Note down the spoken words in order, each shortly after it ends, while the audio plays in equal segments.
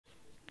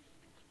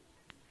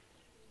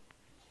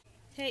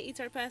Hey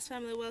Eat Our Past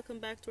family, welcome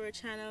back to our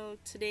channel.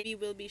 Today we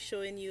will be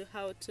showing you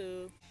how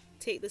to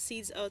take the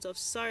seeds out of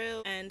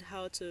sorrel and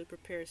how to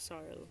prepare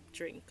sorrel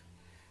drink.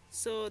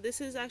 So this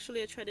is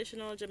actually a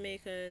traditional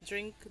Jamaican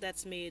drink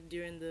that's made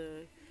during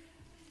the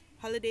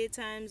holiday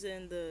times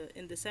in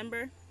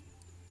December.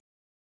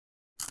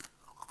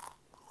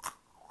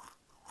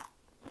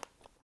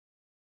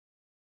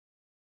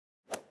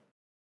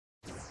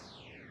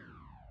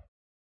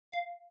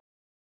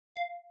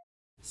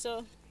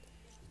 So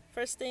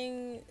first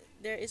thing,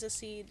 there is a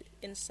seed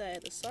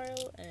inside the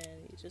sorrel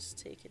and you just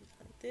take it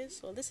like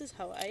this. Well, this is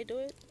how I do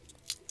it.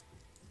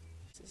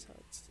 This is how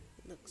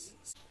it looks.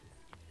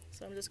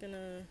 So I'm just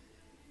gonna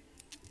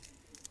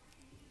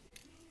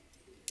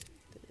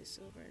do this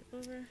over and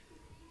over.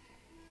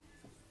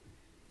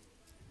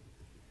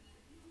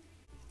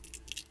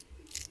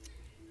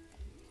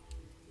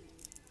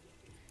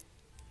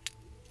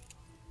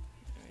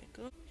 There we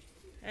go.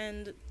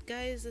 And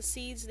guys, the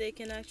seeds, they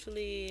can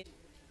actually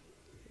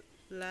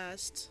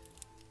last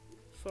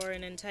for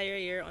an entire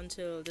year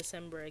until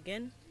December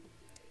again,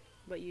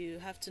 but you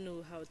have to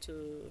know how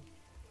to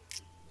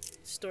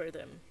store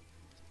them.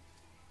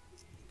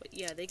 But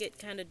yeah, they get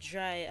kind of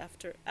dry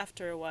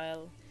after a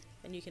while,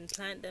 and you can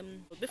plant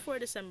them before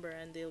December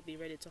and they'll be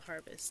ready to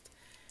harvest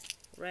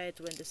right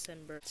when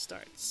December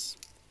starts,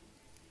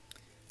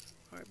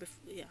 or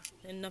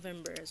in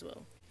November as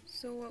well.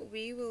 So what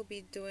we will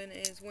be doing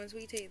is, once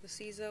we take the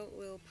seeds out,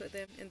 we'll put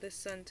them in the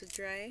sun to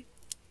dry,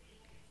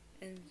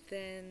 and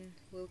then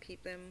we'll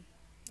keep them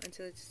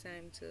until it's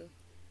time to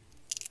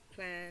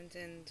plant,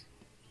 and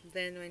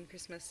then when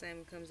Christmas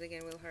time comes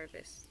again, we'll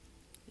harvest.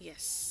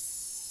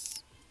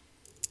 Yes.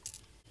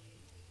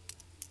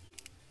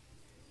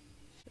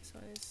 This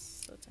one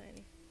is so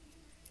tiny.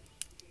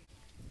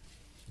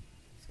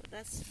 So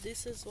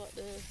this is what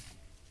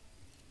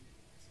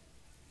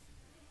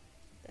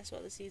that's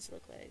what the seeds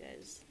look like,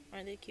 guys.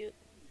 Aren't they cute?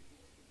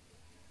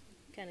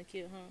 Kind of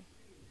cute, huh?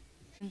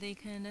 And they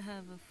kind of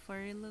have a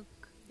furry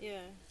look.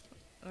 Yeah.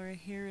 Or a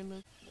hairy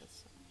look.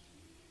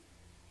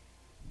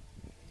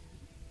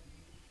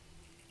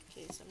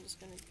 Okay, so I'm just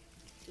gonna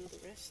do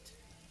the rest.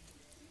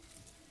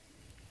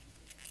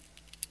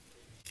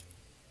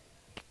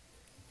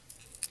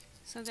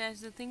 So guys,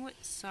 the thing with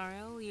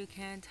sorrel, you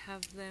can't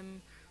have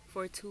them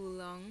for too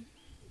long.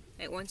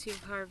 Like once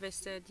you've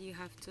harvested, you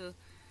have to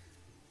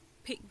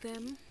pick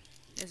them,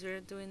 as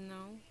we're doing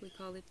now. We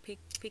call it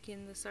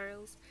picking the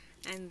sorrels,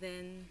 and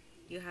then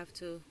you have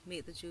to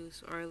make the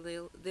juice, or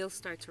they'll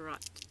start to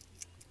rot.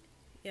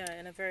 Yeah,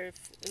 in a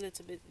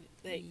little bit,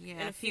 like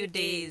yeah, in a few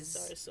days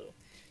or so.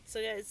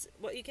 So guys,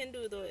 what you can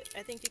do though,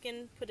 I think you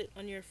can put it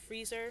on your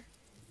freezer.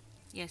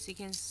 Yes, you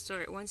can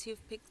store it. Once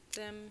you've picked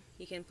them,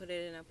 you can put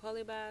it in a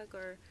poly bag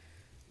or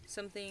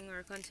something, or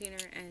a container,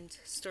 and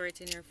store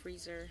it in your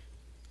freezer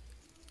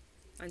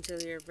until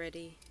you're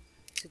ready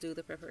to do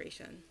the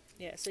preparation.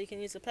 Yeah, so you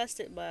can use a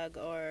plastic bag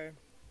or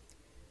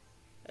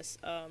a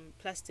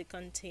plastic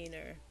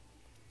container,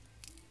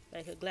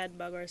 like a Glad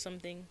bag or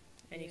something,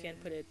 and you can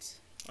put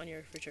it on your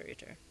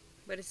refrigerator.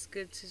 But it's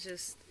good to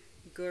just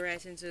go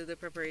right into the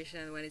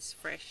preparation when it's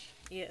fresh.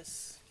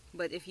 Yes.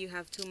 But if you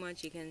have too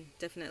much, you can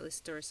definitely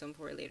store some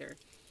for later.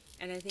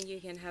 And I think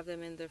you can have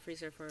them in the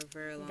freezer for a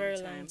very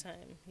long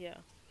time. Yeah.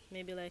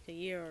 Maybe like a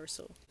year or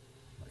so.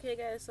 Okay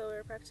guys, so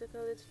we're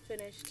practically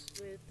finished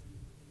with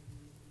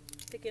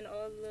picking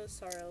all the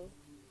sorrel.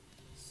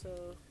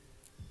 So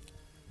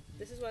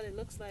this is what it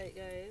looks like,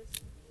 guys.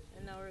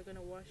 And now we're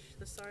gonna wash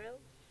the sorrel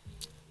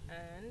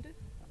and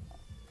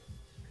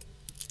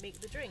make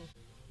the drink.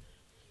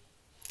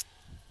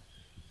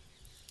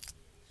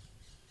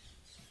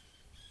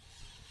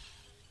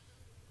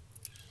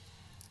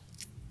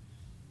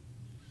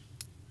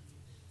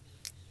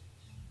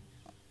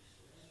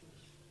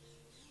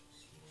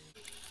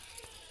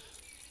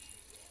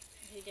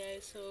 Okay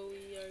guys, so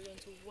we are going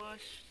to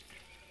wash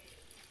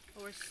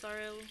our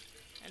sorrel,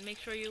 and make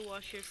sure you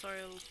wash your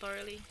sorrel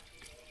thoroughly.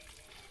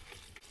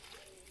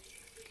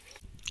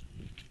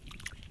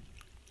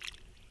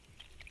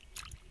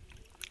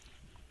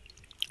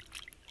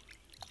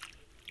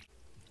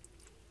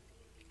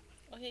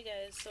 Okay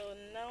guys, so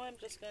now I'm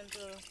just going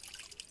to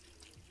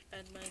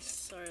add my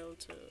sorrel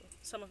to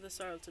some of the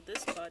sorrel to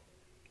this pot.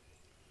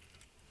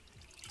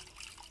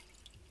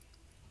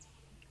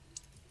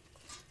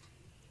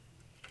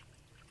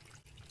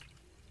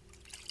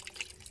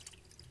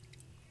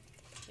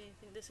 Okay, I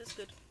think this is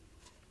good.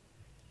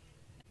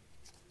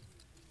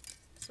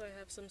 So I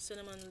have some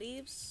cinnamon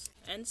leaves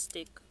and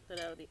stick that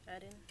I'll be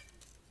adding.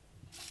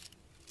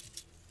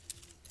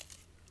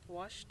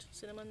 Washed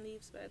cinnamon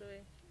leaves, by the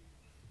way,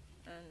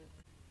 and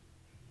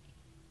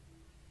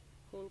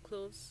whole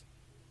cloves.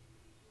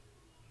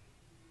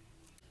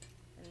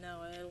 And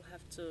now I'll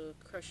have to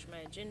crush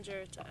my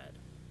ginger to add.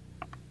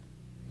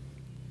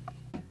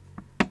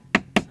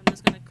 So I'm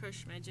just gonna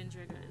crush my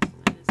ginger, guys.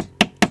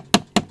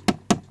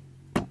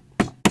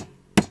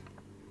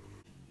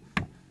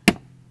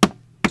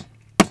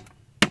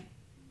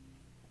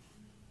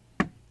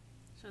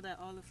 So that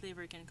all the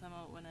flavor can come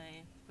out when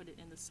I put it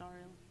in the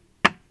sorrel.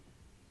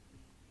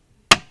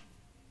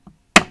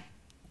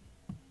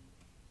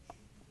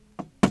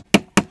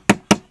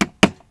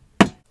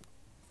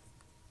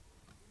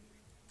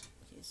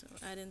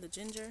 add in the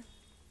ginger,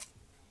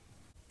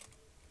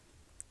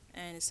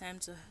 and it's time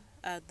to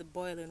add the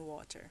boiling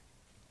water.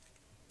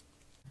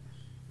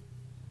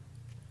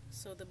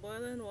 So the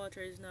boiling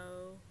water is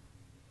now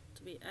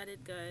to be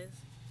added, guys.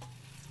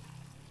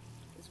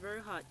 It's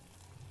very hot,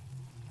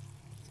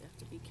 so you have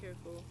to be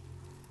careful.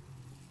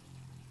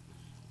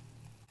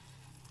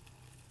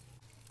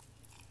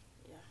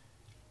 Yeah.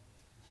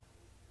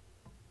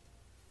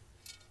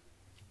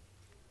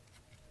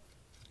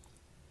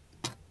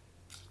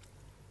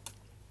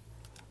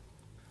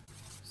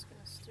 Just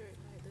gonna stir it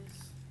like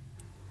this.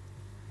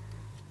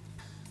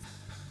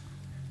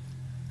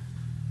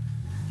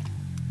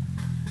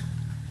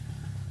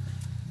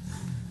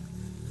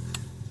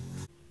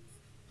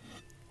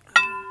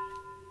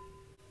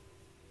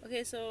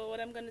 Okay, so what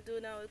I'm gonna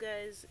do now,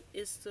 guys,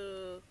 is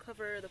to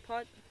cover the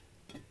pot,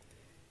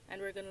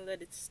 and we're gonna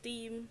let it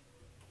steam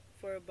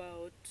for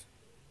about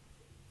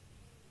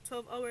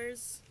 12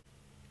 hours.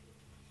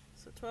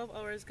 So 12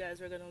 hours, guys,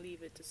 we're gonna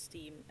leave it to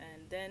steam,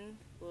 and then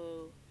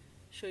we'll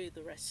show you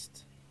the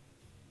rest.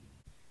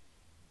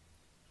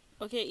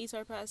 Okay, Eat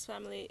Our Pass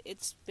family,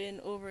 it's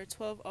been over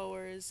 12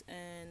 hours,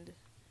 and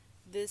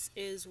this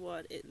is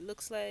what it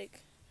looks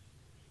like.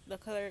 The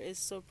color is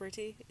so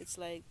pretty. It's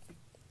like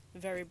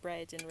very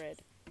bright and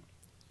red.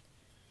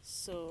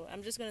 So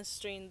I'm just gonna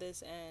strain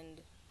this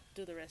and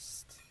do the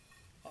rest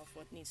of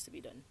what needs to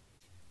be done.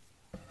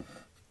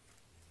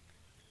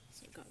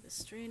 So I got the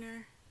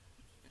strainer,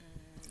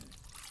 and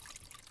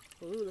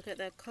ooh, look at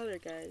that color,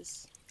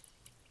 guys.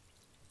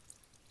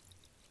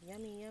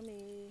 Yummy,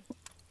 yummy.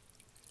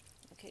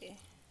 Okay.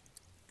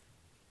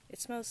 It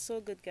smells so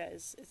good,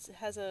 guys. It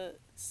has a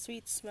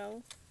sweet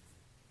smell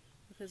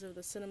because of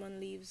the cinnamon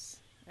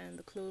leaves and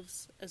the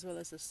cloves, as well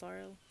as the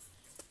sorrel.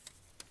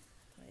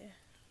 Oh yeah.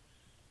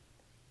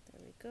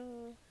 There we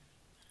go.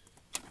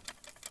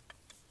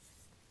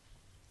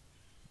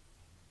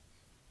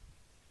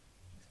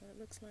 That's what it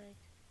looks like.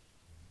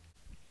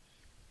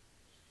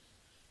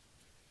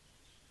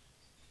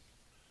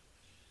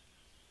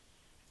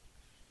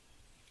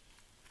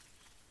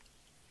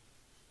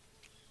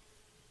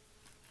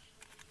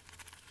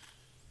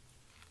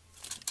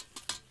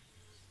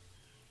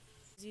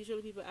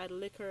 Usually people add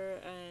liquor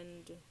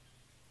and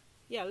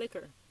yeah,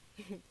 liquor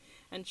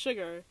and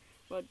sugar,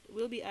 but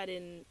we'll be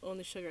adding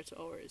only sugar to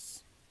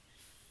ours.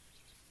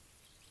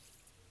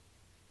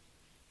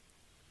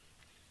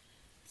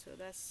 So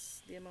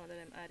that's the amount that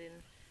I'm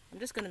adding. I'm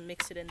just gonna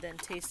mix it and then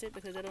taste it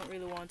because I don't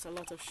really want a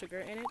lot of sugar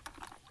in it.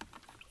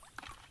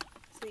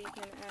 So you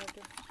can add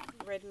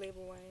red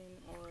label wine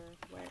or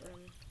white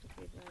rum if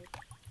you'd like.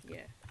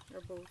 Yeah.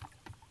 Or both.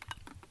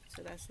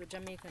 So that's the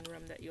Jamaican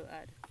rum that you'll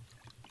add.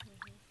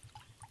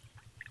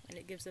 And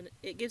it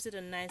gives it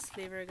a nice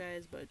flavor,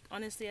 guys, but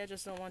honestly I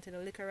just don't want any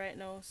liquor right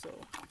now, so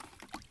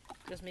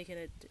just making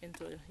it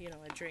into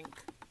a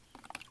drink,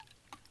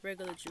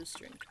 regular juice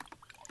drink.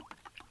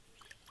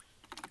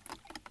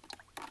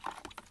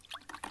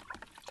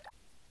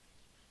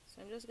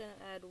 So I'm just gonna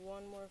add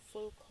one more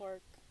full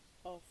cork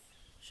of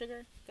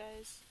sugar,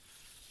 guys,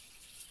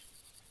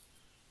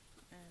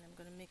 and I'm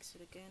gonna mix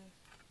it again,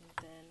 and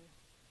then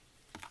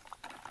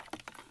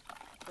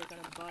we're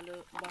gonna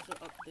bottle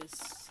up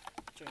this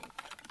drink.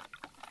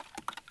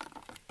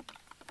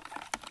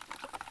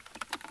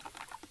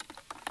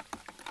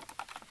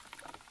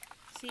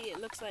 See,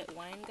 it looks like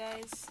wine,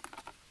 guys.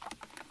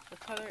 The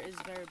color is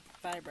very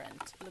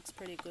vibrant. It looks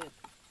pretty good.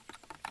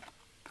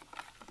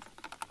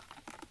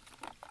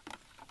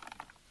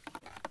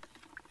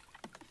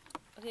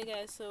 Okay,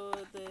 guys, so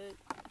the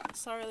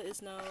sorrel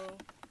is now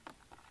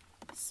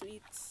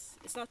sweet.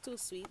 It's not too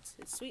sweet.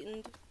 It's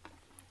sweetened.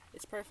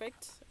 It's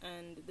perfect,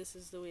 and this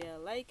is the way I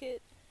like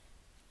it.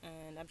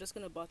 And I'm just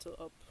gonna bottle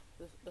up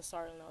the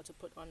sorrel now to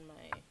put on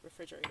my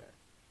refrigerator.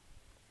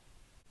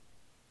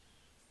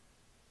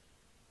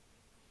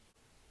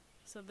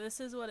 So this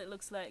is what it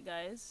looks like,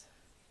 guys.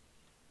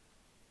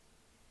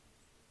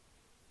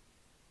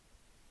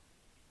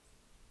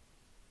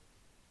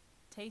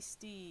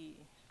 Tasty.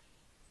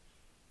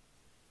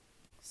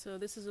 So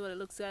this is what it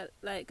looks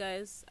like,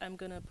 guys. I'm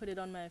gonna put it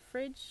on my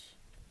fridge,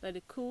 let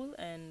it cool,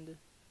 and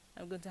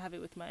I'm going to have it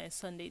with my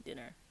Sunday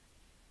dinner.